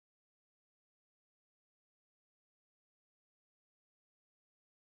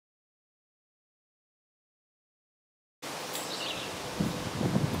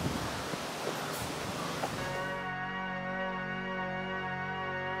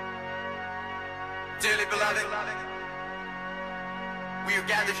Dearly beloved, we are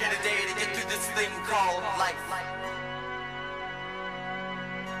gathered here today to get through this thing called life.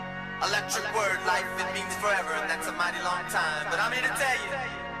 Electric word, life, it means forever, and that's a mighty long time. But I'm here to tell you,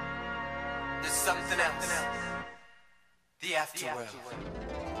 there's something else. The afterworld.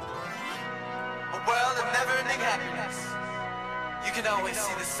 A world of never-ending happiness. You can always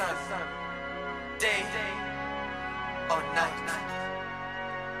see the sun, day or night.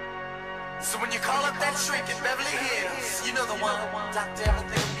 So when you call up that shrink in Beverly Hills, you know the one, Dr.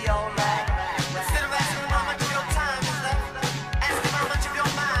 Everything will be alright. Instead of asking how much of your time is left, ask him how much of your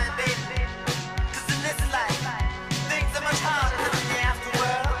mind, baby. Cause in this life, things are much harder than in the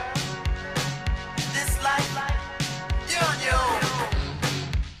afterworld. This life, you're on your own.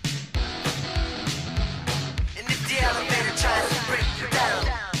 And if the elevator tries to break you down,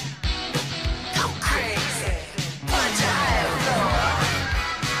 go crazy, punch a higher floor.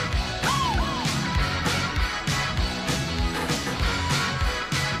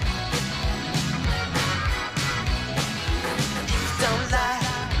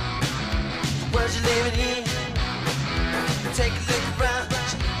 Take a look around.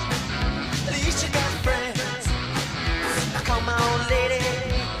 At least you got friends. I call my old lady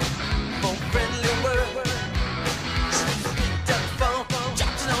for a friendly word. She picked up the phone,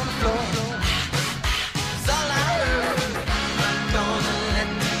 dropped it on the floor. That's all I heard. I'm gonna let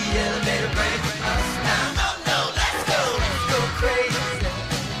the elevator bring us down. Oh no, let's go crazy.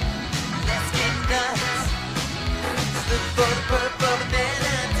 Let's get nuts. Let's look for the purple banana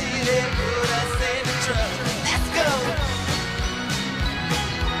until they put us in the trouble. Let's go.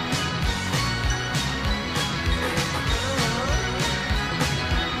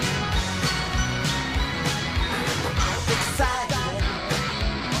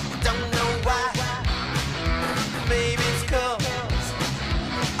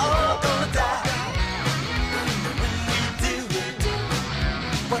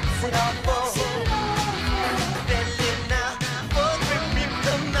 What's it all for? Better live now before the people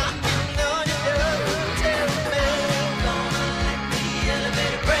come knocking on your door. Tell me, gonna let the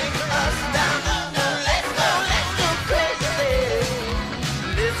elevator bring us down. Oh no, let's go crazy.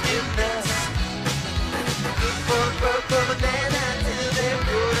 Let's get nuts. Look for a purple banana till they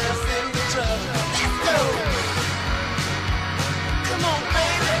put us in the trouble. Let's go. Come on,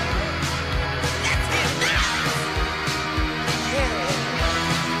 baby. Let's get nuts. Yeah.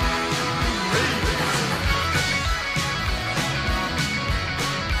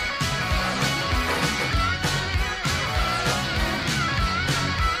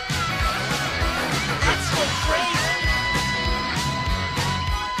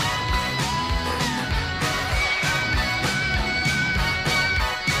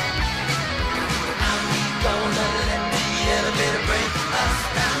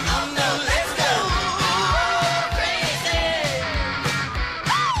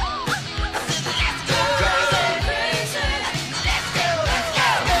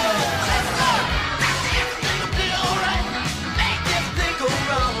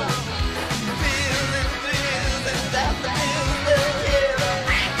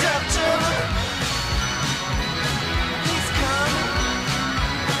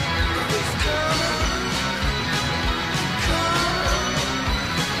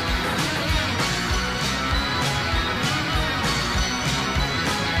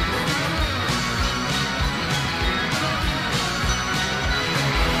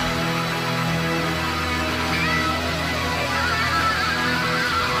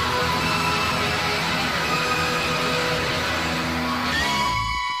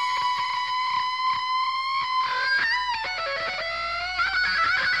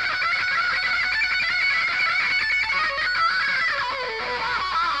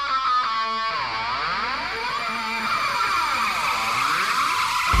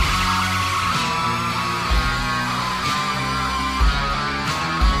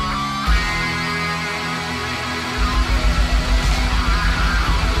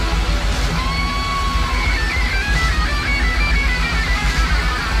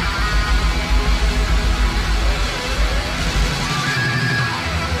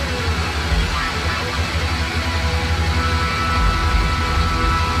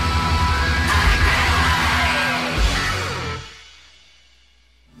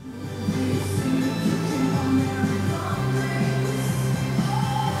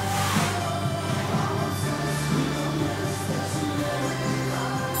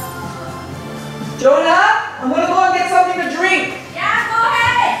 Jonah, I'm gonna go and get something to drink. Yeah, go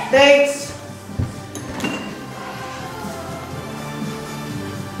ahead. Thanks.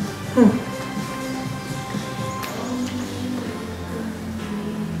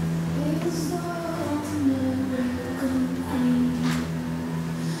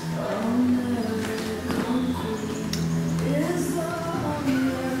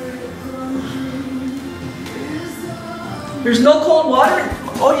 There's no cold water?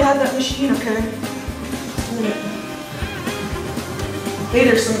 Oh, you have that machine, okay. Hey,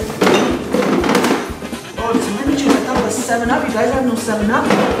 there's some. Oh, it's lemon juice. I thought it was 7-Up. You guys have no 7-Up.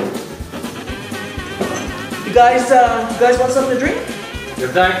 You guys want something to drink? You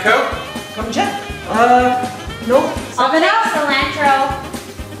have Diet Coke? Come check. Nope. 7-Up, cilantro.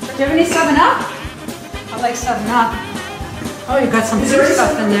 Do you have any 7-Up? I like 7-Up. Oh, you got some good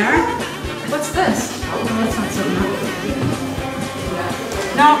stuff in there. What's this? Oh, that's not 7-Up.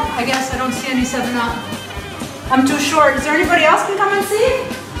 No, I guess I don't see any 7-Up. I'm too short. Is there anybody else can come and see?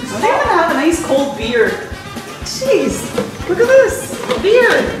 They're gonna have a nice cold beer. Jeez, look at this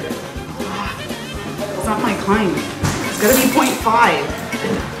beer. It's not my kind. It's gotta be 0.5.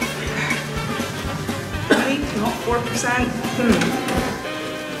 No, 4%.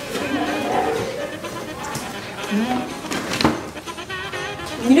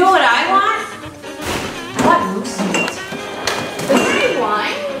 You know what I want? I want moose meat. The green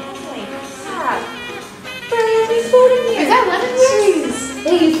wine? Is that lemon juice?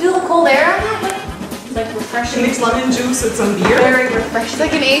 Hey, you feel the cold air on that? Like refreshing. Mix lemon juice with some beer. Very refreshing. It's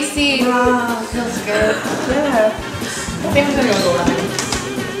like an AC. Wow. Feels good. Yeah. I think I'm gonna go with lemon.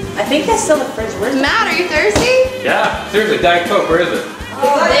 I think that's still the fridge. Where's Matt, are you thirsty? Yeah, seriously, Diet Coke, where is it?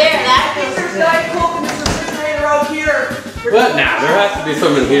 Oh, there, that is There's Diet Coke and there's a refrigerator out here. What now? There has to be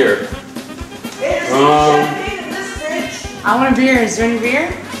some in here. Hey, there's some champagne in this fridge. I want a beer. Is there any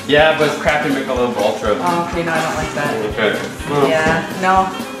beer? Yeah, but it's crappy Michelob Ultra. Oh, okay. No, I don't like that. Okay. Well, Yeah, no.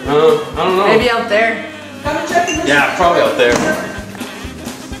 I don't know. Maybe out there. Come and check in this. Yeah, probably out there.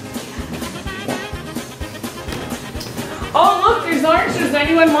 Oh, look, there's orange juice.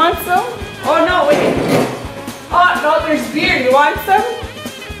 Anyone want some? Oh, no, wait. Oh, no, there's beer. You want some?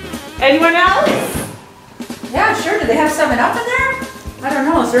 Anyone else? Yeah, sure. Do they have 7-Up in there? I don't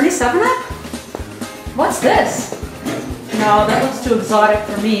know. Is there any 7-Up? What's this? No, that looks too exotic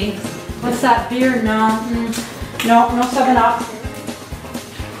for me. What's that beer? No. No, no 7-Up.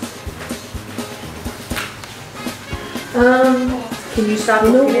 Can you stop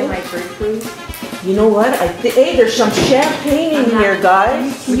looking at my fridge, please? You know what? Hey, there's some champagne in here,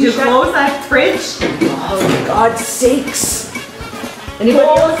 guys. Would you close that fridge? Oh, for God's sakes. Anybody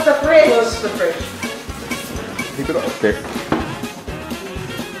else? Close the fridge. Close the fridge. Keep it up there.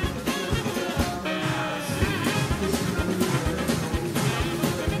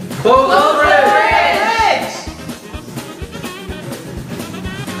 Close the fridge!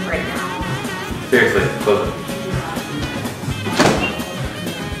 Right now. Seriously, close it.